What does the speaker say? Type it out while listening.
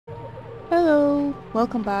Hello,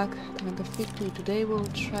 welcome back to Mega Victory. Today we'll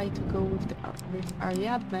try to go with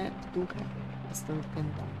Ariadne to do her. I still can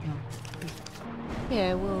no.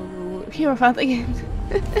 Yeah, we'll hear about again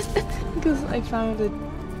because I find it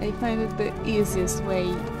the easiest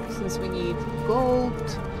way since we need gold.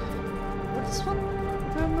 What is one?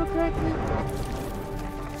 If I remember correctly.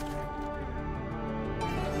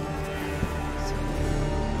 So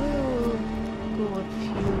we'll go a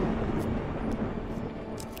few.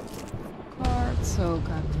 So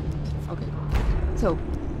goddamn. Okay. So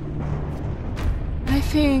I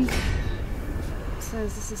think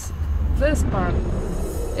since this part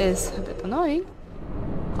is a bit annoying,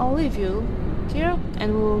 I'll leave you here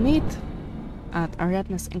and we'll meet at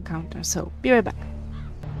Ariadnes encounter. So be right back.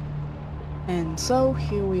 And so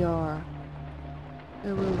here we are.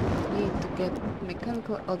 We will need to get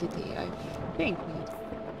mechanical oddity. I think we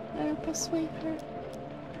need to persuade her.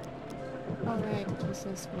 Alright, it was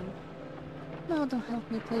this one. No, don't help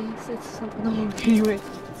me, please. It's something annoying anyway.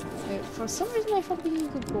 For some reason, I thought we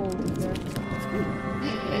needed a gold here.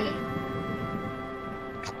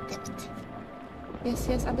 Yes,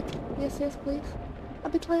 yes, a bit. Yes, yes, please. A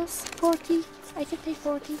bit less. 40. I can pay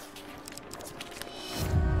 40.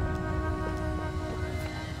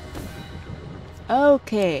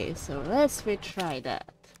 Okay, so let's retry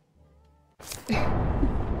that.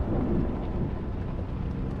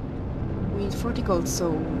 We need 40 gold,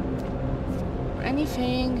 so for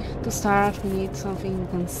anything to start, we need something we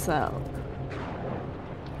can sell.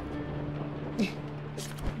 Yeah,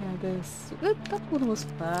 that one was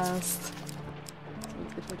fast. So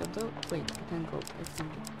let's get rid of those. Wait, 10 gold, I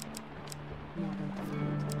think. More than 10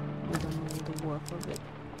 gold. We don't know the worth of it.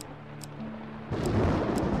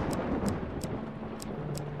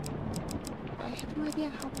 I have no idea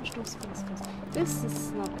how much those things cost. This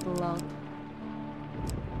is not a lot.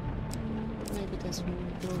 Maybe this one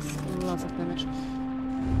deals lots of damage.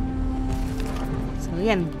 So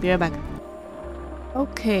again, be right back.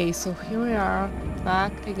 Okay, so here we are,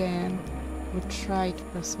 back again. We'll try to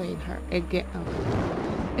persuade her again. Oh.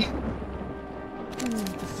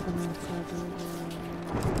 This is gonna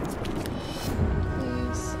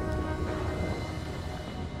please.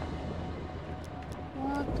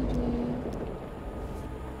 What to do?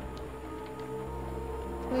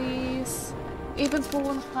 Please. Even for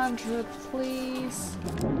 100, please.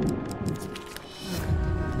 Okay,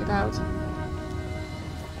 get out.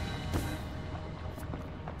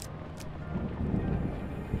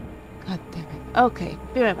 God damn it. Okay,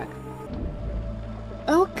 be right back.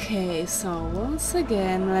 Okay, so once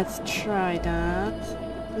again, let's try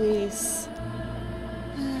that. Please.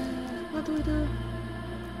 What do we do?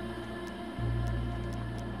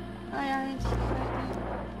 I aren't ready.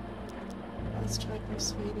 Let's try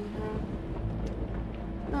persuading her.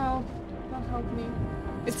 No, don't help me.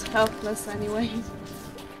 It's helpless anyway.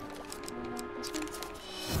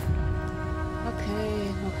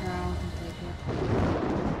 Okay, knock her out and take it.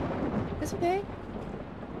 It's okay.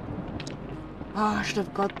 Oh, I should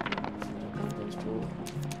have got those two.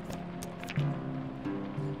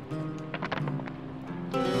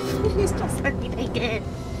 Please just let me take it.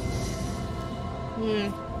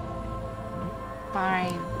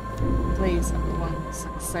 Fine. Please, everyone.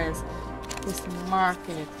 Success. Just mark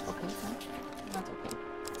it. Okay, no, not okay.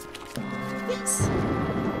 Yes!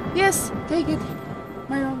 Yes! Take it!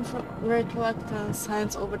 My own retroactive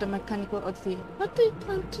signs over the mechanical oddity. What do you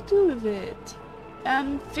plan to do with it?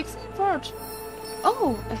 Fixing a forge.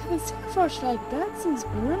 Oh, I haven't seen a forge like that since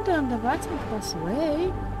Brenda and the Viking passed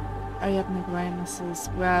away. Ariadne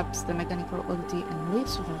grabs the mechanical oddity and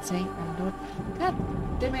leaves without saying a word. God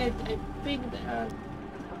damn it, I think they are...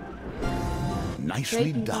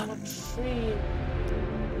 Nicely done.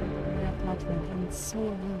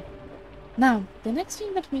 Now, the next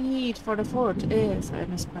thing that we need for the fort is, I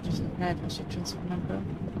must scratch his head, I should just remember,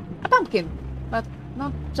 a pumpkin, but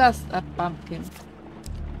not just a pumpkin.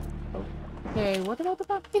 Okay, what about the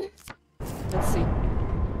pumpkin? Let's see.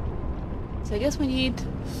 So I guess we need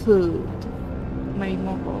food, maybe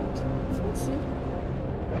more gold. Let's see.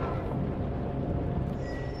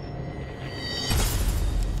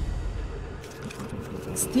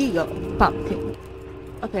 Steal pumpkin.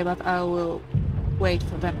 Okay, but I will wait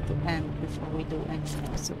for them to end before we do anything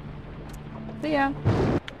else. So yeah.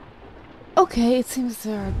 Okay, it seems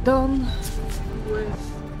they are done with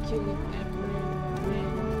killing everything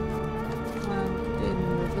in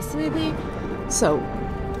the vicinity. So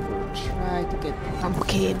we'll try to get the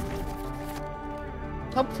pumpkin.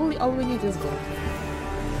 Hopefully all we need is gold.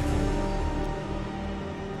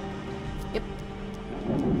 Yep.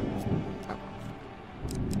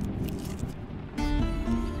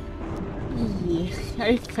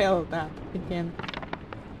 I failed that again.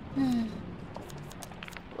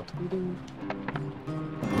 What we do?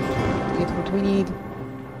 Get what we need.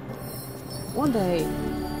 One day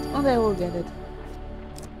we'll get it.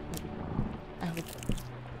 I hope.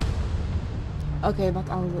 Okay, but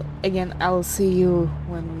I'll see you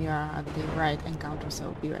when we are at the right encounter,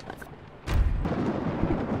 so be right back.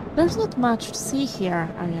 There's not much to see here.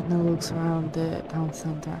 Ariadne looks around the town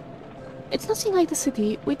center. It's nothing like the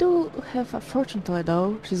city. We do have a fortune teller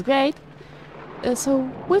though. She's great. So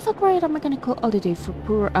we've acquired a mechanical oddity for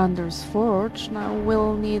poor Anders' forge. Now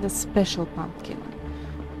we'll need a special pumpkin.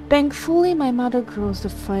 Thankfully, my mother grows the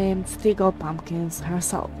famed Stigl pumpkins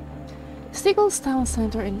herself. Stigl's town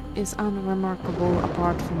center is unremarkable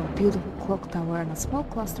apart from a beautiful clock tower and a small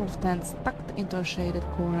cluster of tents tucked into a shaded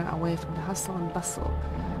corner away from the hustle and bustle.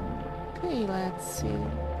 Okay, let's see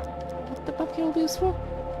what the pumpkin will be used for.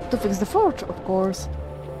 To fix the forge, of course.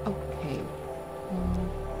 Okay,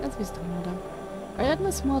 let's visit her mother.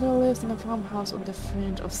 Ariadne's mother lives in a farmhouse on the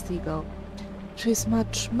fringe of Stigl. She is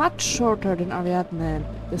much shorter than Ariadne,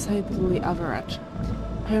 decidedly average.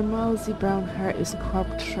 Her mousy brown hair is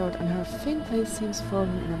cropped short and her thin face seems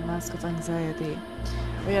frozen in a mask of anxiety.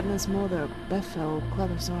 Ariadne's mother, Bethel,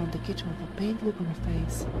 clutters around the kitchen with a pained look on her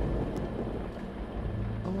face.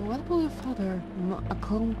 Oh, what about your father?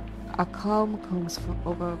 A calm comes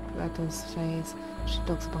over Bethel's face. She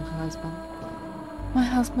talks about her husband. My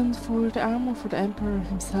husband forged the armor for the Emperor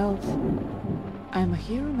himself. I'm a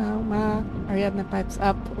hero now, Ma. Ariadne pipes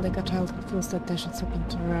up like a child who feels that they should step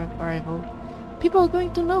into her arrival. People are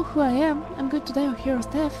going to know who I am. I'm going to die a hero's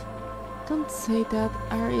death. Don't say that,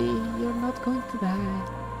 Ari. You're not going to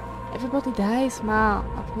die. Everybody dies, Ma.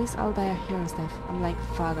 At least I'll die a hero's death, unlike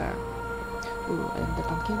father. Ooh, and the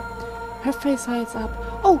pumpkin. Her face lights up.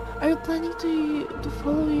 Oh, are you planning to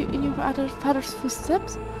follow in your father's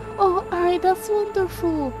footsteps? Oh, Ari, that's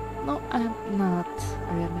wonderful. No, I'm not,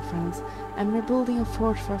 Ariadne frowns. I'm rebuilding a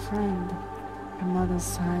forge for a friend. Her mother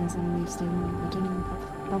sighs and leaves the room, returning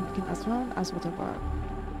the pumpkin as round as waterbar.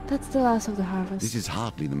 That's the last of the harvest. This is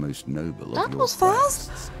hardly the most noble of that your was quests.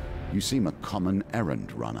 fast. You seem a common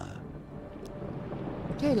errand runner.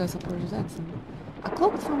 Okay, let's approach Jackson. A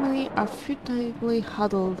cloaked family are futilely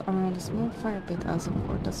huddled around a small fire pit as if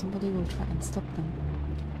that somebody will try and stop them.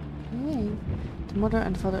 Okay. The mother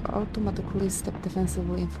and father automatically step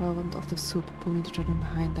defensively in front of the soup, pulling the children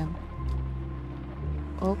behind them.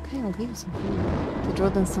 Okay, I'll give you some food. The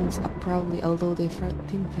Jordan sums up proudly, although their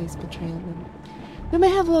thin face betrays them. We may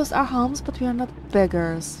have lost our homes, but we are not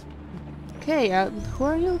beggars. Okay, who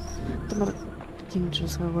are you? The mother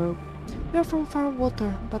pinches her robe. We are from far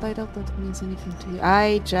water, but I doubt that means anything to you.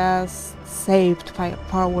 I just saved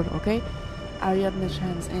far water, okay? Ariadne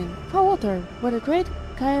chimes in. Far water, where the great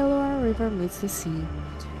Kailua River meets the sea.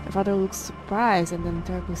 The father looks surprised and then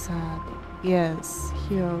terribly sad. Yes,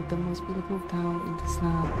 here, the most beautiful town in this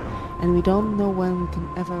land, and we don't know when we can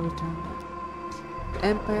ever return there. The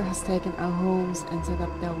Empire has taken our homes and set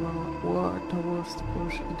up their war towards the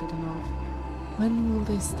push into the north. When will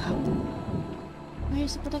they stop? Why are you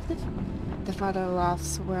so protective? The father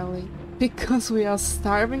laughs wearily. Because we are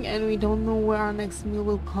starving and we don't know where our next meal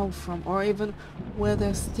will come from, or even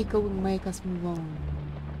whether Stickle will make us move on.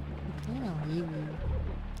 Okay, I'll leave you.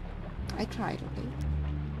 I tried, okay?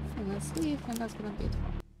 And let's leave, and that's gonna be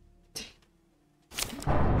it.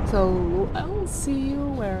 So, I will see you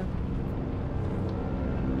where?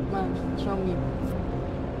 Man, show me.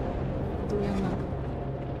 Do you know?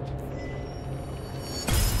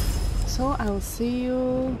 So, I will see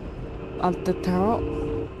you at the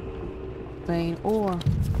tarot vein ore.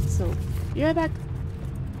 So, you're back.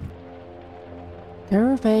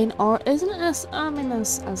 Terror vein ore isn't as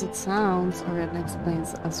ominous as it sounds, Ariadne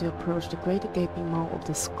explains as you approach the great gaping maw of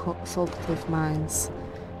the Salt Cliff mines.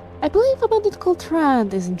 I believe a bandit called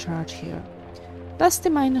Rand is in charge here. Dusty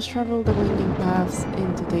miners travel the winding paths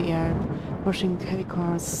into the air, pushing heavy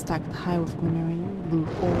cars stacked high with glimmering blue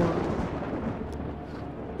ore.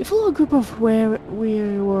 You follow a group of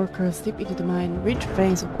weary workers deep into the mine. Rich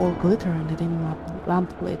veins of ore glitter in the dim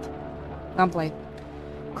lamplight.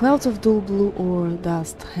 Clouds of dull blue ore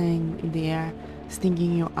dust hang in the air,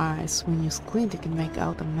 stinging your eyes. When you squint, you can make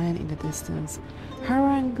out a man in the distance,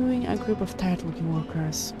 haranguing a group of tired-looking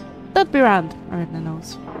workers. Don't be Rand, Ariadne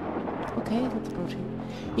knows. Okay, let's approach him.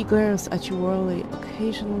 He glares at you warily,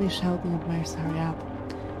 occasionally shouting advice to hurry up.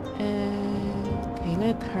 Okay,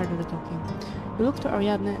 let her do the talking. You look to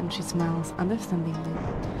Ariadne and she smiles, understandingly.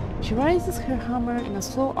 She raises her hammer in a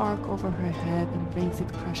slow arc over her head and brings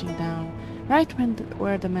it crashing down, right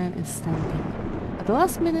where the man is standing. At the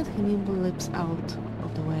last minute, he nimbly leaps out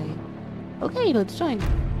of the way. Okay, let's join.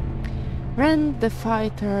 When the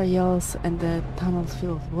fighter yells and the tunnel's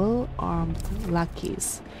full of well-armed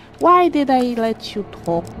lackeys. Why did I let you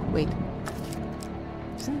talk? Wait.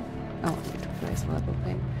 Oh, it requires a level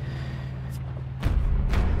thing.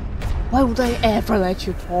 Why would I ever let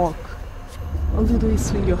you talk? All you do is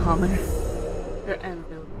swing your hammer. Your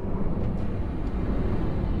anvil.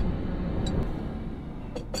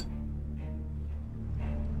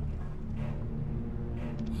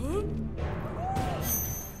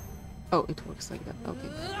 Oh, it works like that. Okay.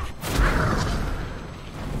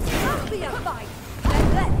 That'll be a fight.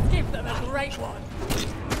 Then let's give them a great one.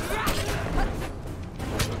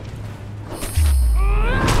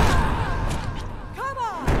 Come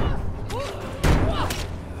on.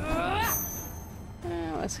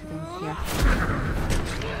 Let's hit him here.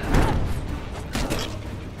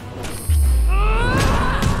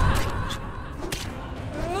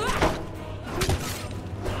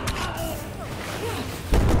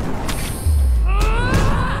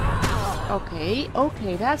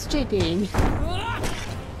 Okay, that's cheating.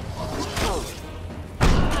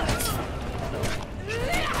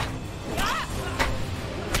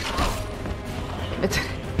 But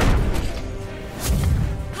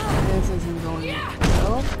this isn't going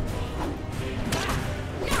well.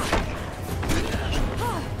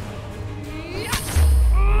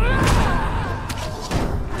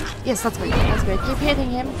 Yes, that's great. That's great. Keep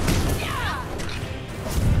hitting him.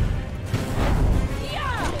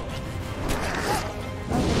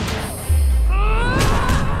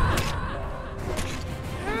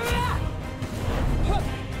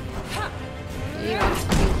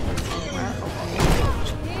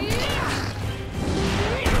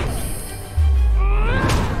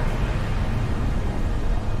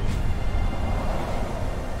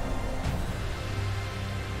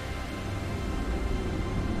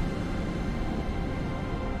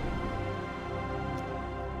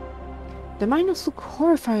 The miners look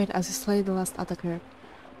horrified as you slay the last attacker.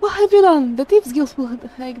 What have you done? The Thieves Guild will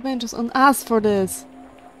take vengeance on us for this!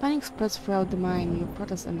 Panic spreads throughout the mine. Your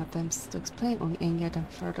protest and attempts to explain only anger them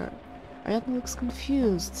further. Ariadne looks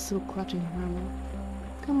confused, still clutching her armor.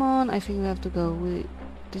 Come on, I think we have to go. We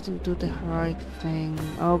didn't do the heroic thing.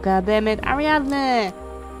 Oh god damn it, Ariadne!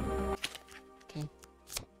 Okay.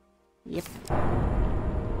 Yep.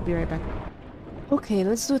 Be right back. Okay,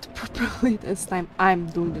 let's do it properly this time. I'm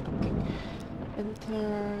doing the talking.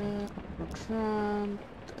 Enter, Trump.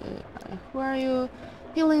 Who are you?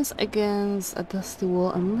 He leans against a dusty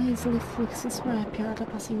wall and lazily flicks his rapier at a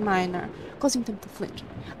passing miner, causing them to flinch.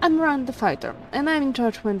 I'm Rand the fighter, and I'm in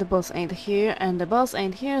charge when the boss ain't here, and the boss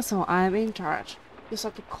ain't here, so I'm in charge. You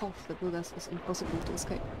start to cough. The blue dust is impossible to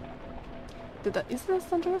escape. Is this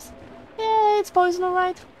dangerous? Yeah, it's poison,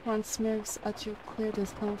 alright. Rand smirks at your clear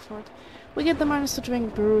discomfort. We get the miners to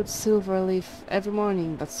drink brewed silver leaf every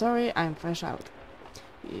morning, but sorry, I'm fresh out.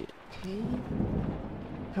 Okay.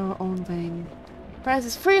 Her own vein. Price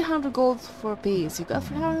is 300 gold for a piece. You got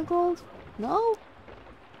 300 gold? No?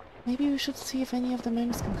 Maybe we should see if any of the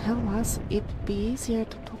miners can help us. It'd be easier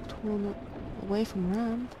to talk to one away from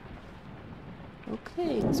Rand.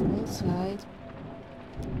 Okay, let's go outside.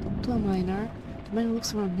 Talk to a miner. The miner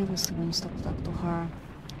looks around nervously when you stop to talk to her.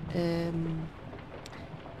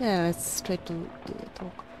 Yeah, let's straight to the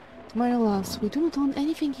talk. The miner laughs. We do not own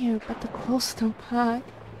anything here but the cloister pack.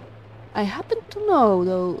 I happen to know,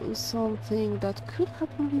 though, something that could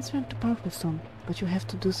help convince Rand to part with some, but you have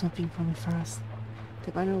to do something for me first.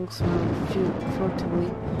 The miner looks around furtively.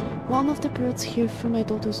 One of the birds here threw my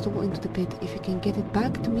daughter's doll into the pit. If you can get it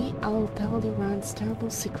back to me, I'll tell you Rand's terrible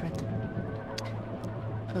secret.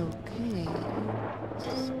 Okay.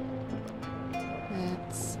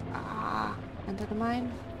 Let's enter the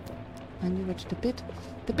mine. And you reach the pit.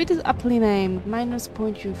 The pit is aptly named. Miners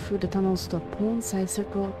point you through the tunnels to a pond-sized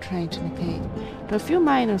circle trench in a cave. There are a few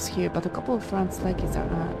miners here, but a couple of Rand's lackeys are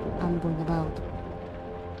ambling about.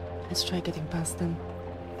 Let's try getting past them.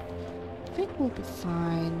 I think we'll be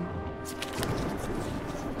fine.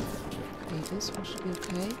 Okay, this one should be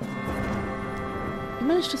okay. You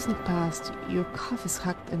managed to sneak past. Your cough is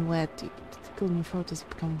hacked and wet. The tickle in your throat is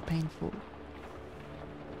becoming painful.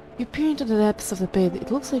 You peer into the depths of the pit.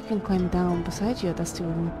 It looks like you can climb down. Beside you, a dusty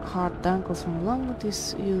wooden cart dangles from a long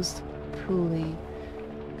disused pulley.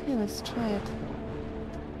 Okay, let's try it.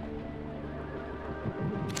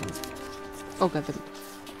 Oh god damn it.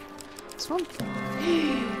 What's wrong?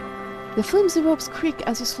 The flimsy ropes creak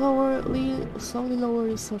as you slowly lower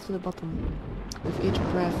yourself to the bottom. With each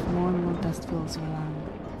breath, more and more dust fills your lung.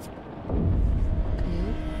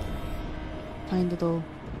 Okay. Find the door.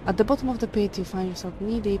 At the bottom of the pit, you find yourself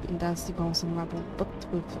knee-deep in dusty bones and rubble, but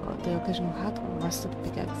with the occasional hat or rusted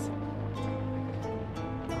pickaxe.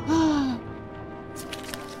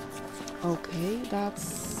 Okay,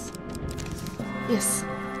 that's... Yes.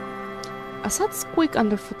 A sad squeak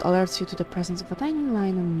underfoot alerts you to the presence of a tiny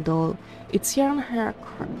lion doll, its yarn hair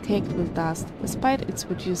caked with dust. Despite its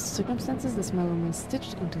reduced circumstances, the smile remains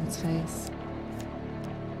stitched into its face.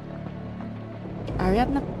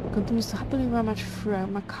 Ariadne continues to happily rummage through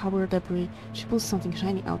macabre debris. She pulls something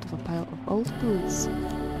shiny out of a pile of old boots.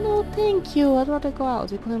 No, thank you. I'd rather go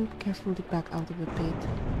out. You climb carefully back out of the pit.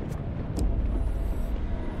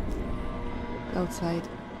 Outside.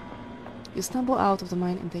 You stumble out of the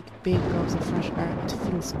mine and take big gulps of fresh air. It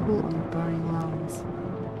feels cool on your burning lungs.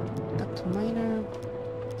 Talk to miner.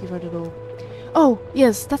 Give her the doll. Oh,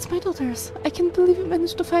 yes, that's my daughter's. I can't believe you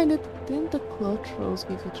managed to find it. Didn't the cloth rose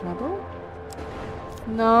give you trouble?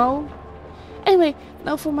 No. Anyway,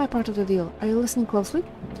 now for my part of the deal. Are you listening closely?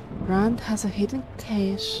 Rand has a hidden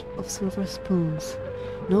cache of silver spoons.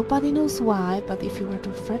 Nobody knows why, but if you were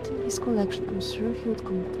to threaten his collection, I'm sure he would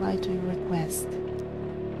comply to your request.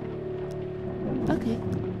 Okay.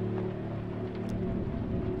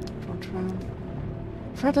 Rand.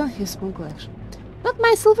 Threaten his spoon collection. Not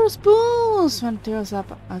my silver spoons! Rand tears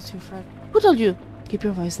up as you threat. Who told you? Keep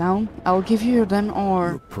your voice down. I'll give you them You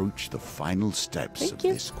or... approach the final steps Thank of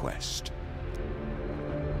you. this quest.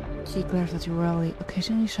 He glares at you warily,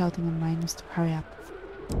 occasionally shouting on Minus to hurry up.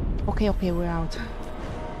 Okay, we're out.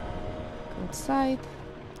 Go outside.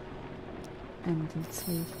 And let's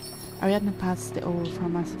leave. Ariadne pats the old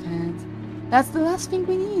from massive hands. That's the last thing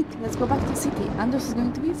we need. Let's go back to the city. Anders is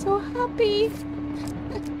going to be so happy.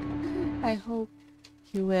 I hope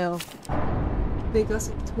he will. Because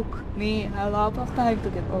it took me a lot of time to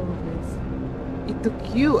get all of this. It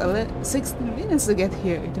took you 16 minutes to get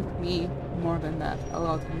here. It took me more than that. A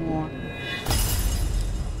lot more.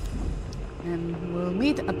 And we'll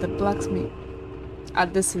meet at the blacksmith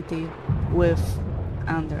at the city with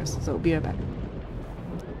Anders. So be right back.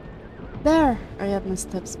 There! Ariadne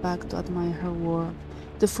steps back to admire her work.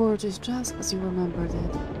 The forge is just as you remembered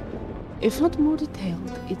it. If not more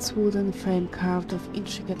detailed, its wooden frame carved of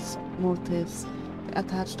intricate motifs, the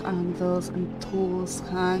attached anvils and tools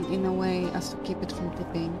hang in a way as to keep it from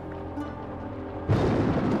tipping.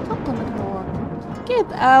 Compliment her work.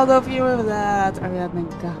 Get out of here with that! Ariadne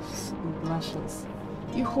gaspes and blushes.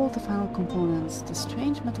 You hold the final components, the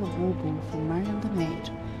strange metal bauble from Marion the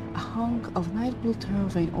Mage, a hunk of night blue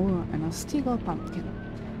terravein ore, and a Stegall pumpkin.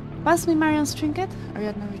 Pass me Marion's trinket.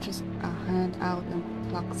 Ariadne reaches a hand out and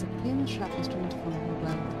plucks a thin sharp instrument from her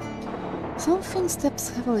belt. Something steps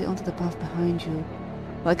heavily onto the path behind you.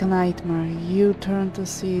 Like a nightmare, you turn to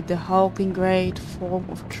see the hulking great form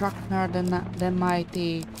of Draknar the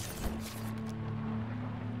Mighty.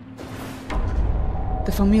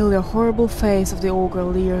 The familiar horrible face of the ogre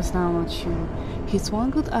leers down at you, his one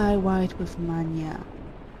good eye wide with mania.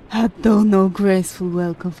 Had thou no graceful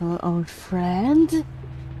welcome from our old friend?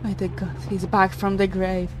 By the god, he's back from the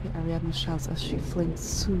grave! Ariadne shouts as she flings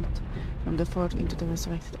soot from the forge into the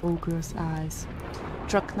resurrected ogre's eyes.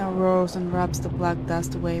 Draknar roars and rubs the black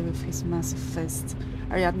dust away with his massive fists.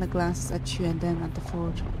 Ariadne glances at you and then at the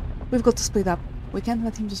forge. We've got to split up. We can't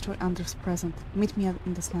let him destroy Anders' present. Meet me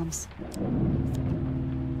in the slums.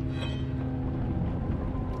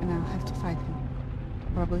 And I'll have to fight him.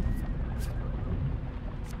 Probably.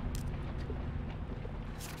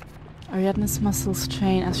 Ariadne's muscles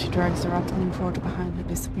strain as she drags the rattling forge behind her,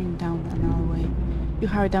 disappearing down an alleyway. You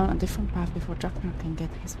hurry down a different path before Draknar can get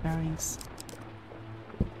his bearings.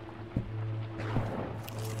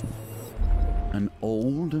 An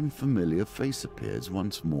old and familiar face appears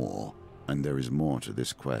once more, and there is more to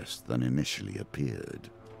this quest than initially appeared.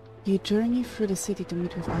 You journey through the city to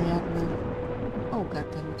meet with Ariadne. Oh,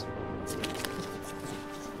 goddammit.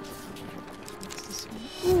 What's this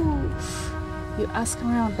one? Ooh. You ask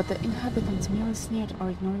around, but the inhabitants merely sneered or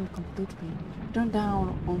ignored you completely. You turn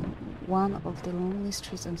down on one of the lonely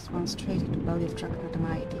streets and run straight into the belly of Draknar the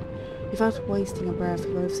Mighty. Without wasting a breath,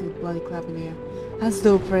 he waves his bloody club in the air. As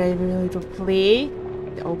though praying really to flee.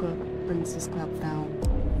 The ogre brings his club down.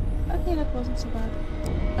 Okay, that wasn't so bad.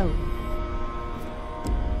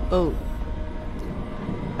 Oh.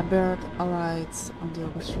 A bird alights on the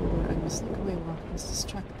ogre's shoulder and you sneak away while he's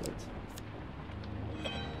distracted.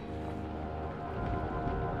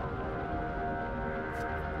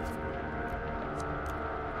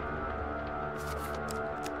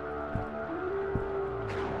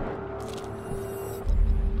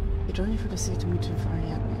 You journey through the city to meet with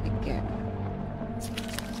Ariadne again.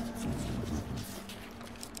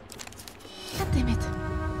 God damn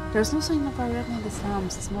it! There's no sign of Ariadne in the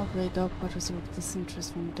slums. A small grey dog watches you with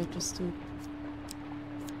disinterest from the Dodger stoop.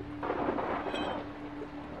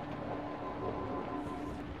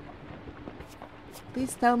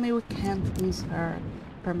 Please tell me we can't lose her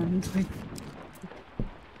permanently.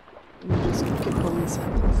 We just keep going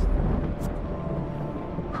circles.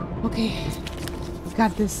 Okay, we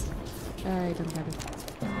got this. I don't get it.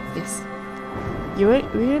 Yes. You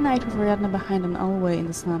reunite with Ariadne behind an alleyway in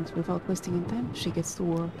the slums. Without wasting any time, she gets to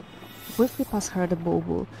work. You briefly pass her the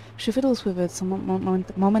bauble. She fiddles with it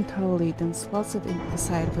momentarily, then slots it into the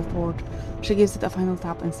side of the forge. She gives it a final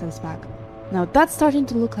tap and steps back. Now that's starting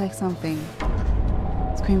to look like something.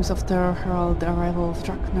 Screams of terror herald the arrival of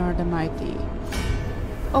Draknar the Mighty.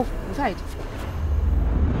 Oh, right.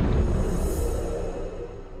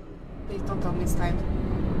 Please don't tell me it's time.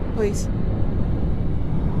 Please.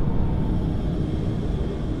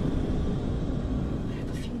 I have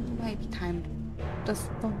a feeling it might be time.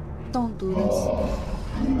 Just don't do this.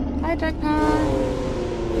 Hi,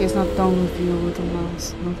 Draknar. He's not done with you, little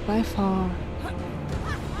mouse. Not by far.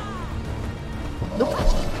 Nope.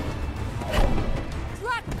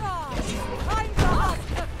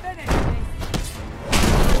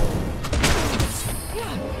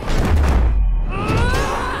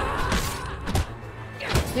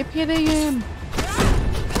 Keep hitting him!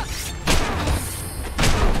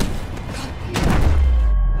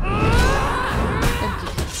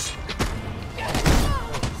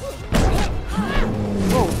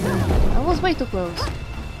 Whoa, that was way too close.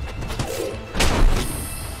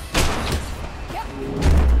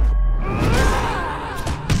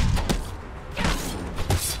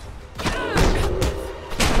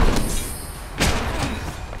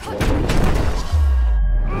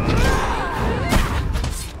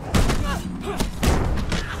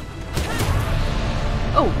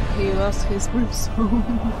 His brimstone.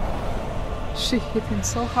 She hit him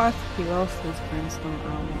so hard he lost his brimstone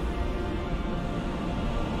armor.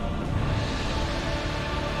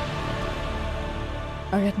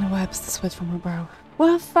 Ariadne wipes the sweat from her brow.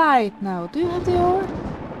 What a fight now! Do you have the ore?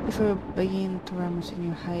 If you begin to rummage in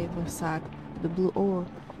your hide sack with the blue ore,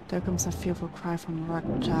 there comes a fearful cry from a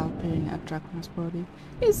ragged child peering at Dragnar's body.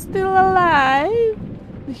 He's still alive!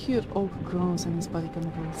 The huge oak groans and his body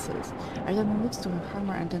convulses. Ariadne looks to her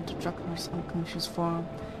hammer and then to Dragnar's unconscious form,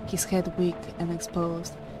 his head weak and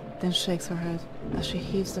exposed, then shakes her head. As she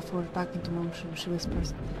heaves the forge back into motion, she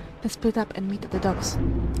whispers, "Let's split up and meet at the docks."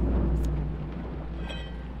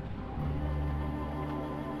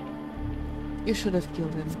 You should have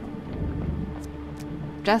killed him.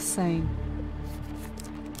 Just saying.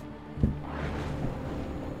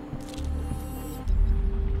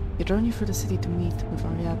 You journey through the city to meet with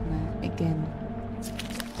Ariadne again.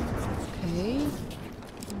 Okay.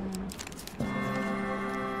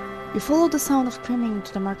 You follow the sound of screaming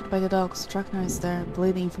to the market by the docks. Draknar is there,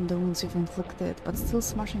 bleeding from the wounds you've inflicted, but still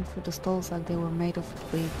smashing through the stalls like they were made of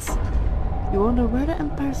twigs. You wonder where the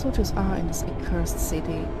Empire soldiers are in this accursed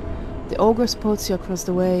city. The ogre spots you across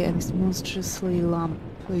the way, and his monstrously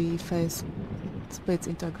lumpy face splits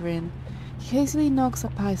into a grin. He hastily knocks a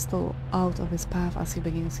pistol out of his path as he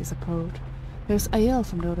begins his approach. There's a yell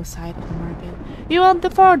from the other side of the market. "You want the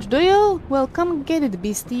forge, do you? Well, come get it,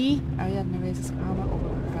 beastie!" Ariadne raises her armor over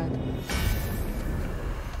her head.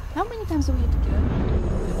 How many times do we need to do it?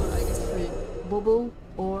 I guess 3. Bubble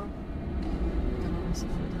or...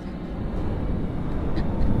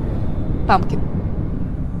 pumpkin.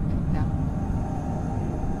 Yeah.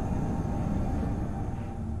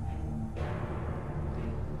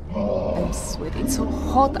 I'm sweaty. It's so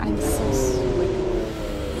hot. I'm so sweaty.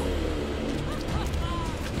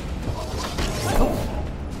 Oh.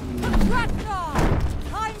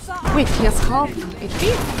 Wait, he has half HP?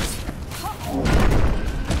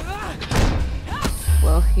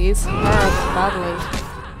 Well, he's hurt badly.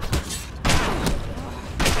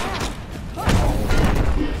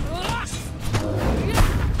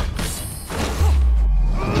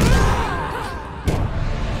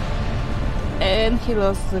 And he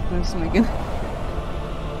lost the person again.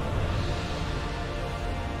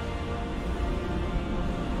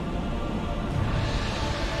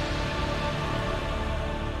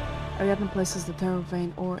 Ariadne places the terror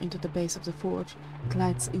vein ore into the base of the forge. It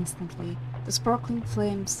lights instantly, the sparkling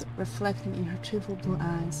flames reflecting in her cheerful blue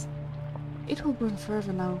eyes. It will burn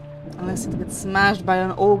further now, unless it gets smashed by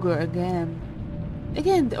an ogre again.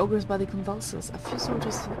 Again, the ogre's body convulses. A few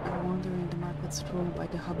soldiers are wandering the markets thrown by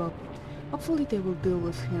the hubbub. Hopefully they will deal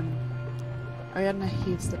with him. Ariadne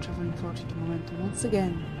heaves the traveling forge into momentum once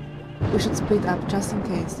again. We should split up just in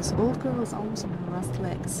case. This old girl is almost on her last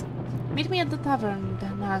legs. Meet me at the tavern, the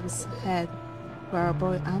Hag's Head, where our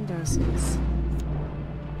boy Anders is.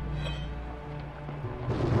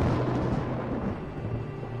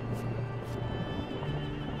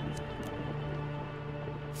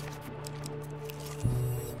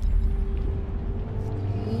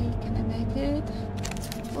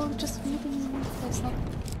 Well, just meeting. That's not.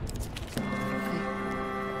 Okay.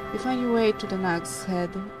 You find your way to the Nag's Head.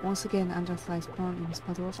 Once again, Anders lies prone in his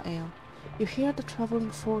bottle of ale. You hear the traveling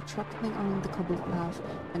fort rattling along the cobbled path,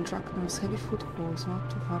 and Dragnar's heavy footfalls not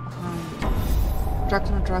too far behind.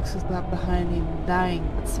 Dragnar drags his blood behind him,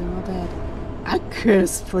 dying, but still not dead. A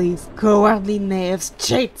curse, please, cowardly knaves,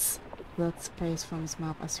 cheats! Blood sprays from his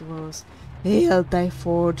mouth as he roars. He'll die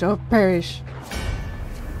forge or perish.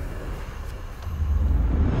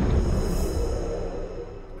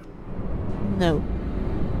 No.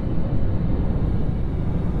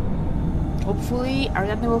 Hopefully,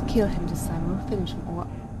 Ariadne will kill him this time, or finish him, or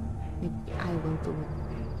maybe I will do it.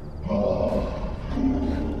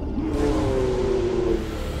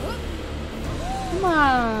 Come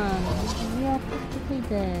on! We are practically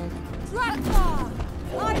dead. Ragnar!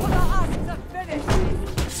 Time for us to finish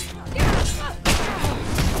this!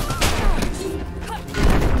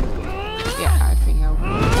 Yeah, I think I'll be.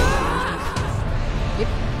 Yep.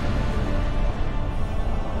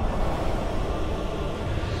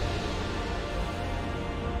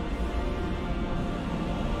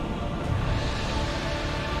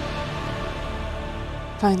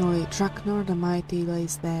 Finally, Dragnar the Mighty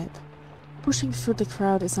lays dead. Pushing through the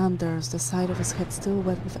crowd is Anders, the side of his head still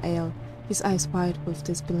wet with ale, his eyes wide with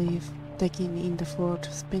disbelief, taking in the fort,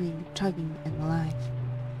 spinning, chugging, and alive.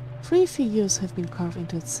 3 figures have been carved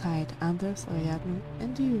into its side, Anders, Ariadne,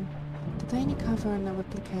 and you. The tiny cavern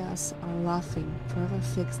replicas are laughing, forever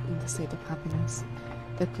fixed in the state of happiness.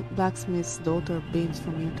 The blacksmith's daughter beams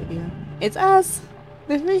from ear to ear. It's us!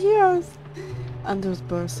 The 3 heroes! Anders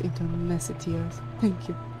bursts into messy tears. Thank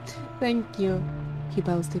you. Thank you. He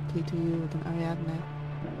bows deeply to you, then Ariadne.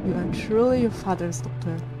 You are truly your father's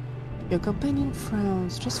daughter. Your companion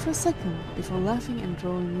frowns just for a second before laughing and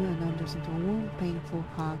drawing you and Anders into a warm, painful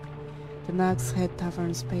hug. The Nag's Head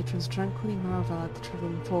Tavern's patrons tranquilly marvel at the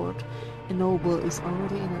traveling fort. A noble is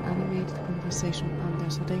already in an animated conversation with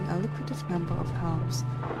Anders, ordering a lucrative number of helms.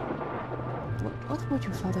 What about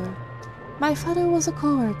your father? My father was a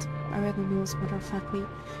coward, Ariadne mused matter-of-factly.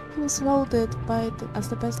 He was lauded as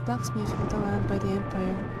the best blacksmith in the land by the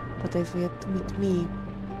Empire, but they've yet to meet me.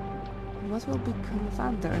 What will become of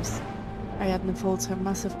Anders? Ariadne folds her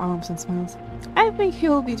massive arms and smiles. I think he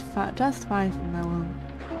will be just fine from now on.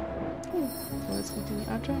 So let's continue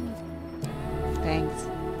our journey. Thanks.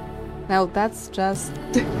 Now that's just...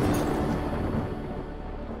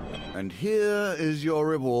 And here is your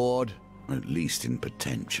reward, at least in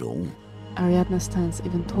potential. Ariadne stands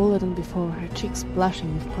even taller than before, her cheeks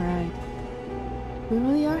blushing with pride. We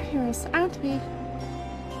really are heroes, aren't we?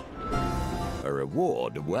 A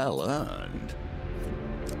reward well earned.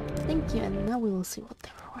 Thank you, and now we will see what the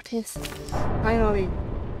reward is. Finally!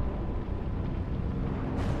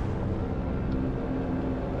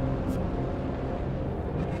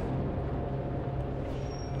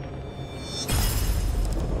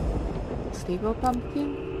 Stable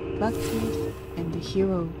pumpkin, blacksmith, and the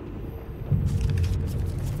hero.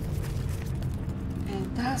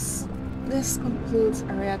 And thus, this concludes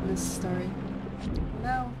Ariadne's story.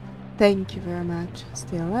 Now, thank you very much.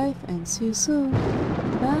 Stay alive and see you soon.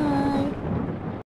 Bye!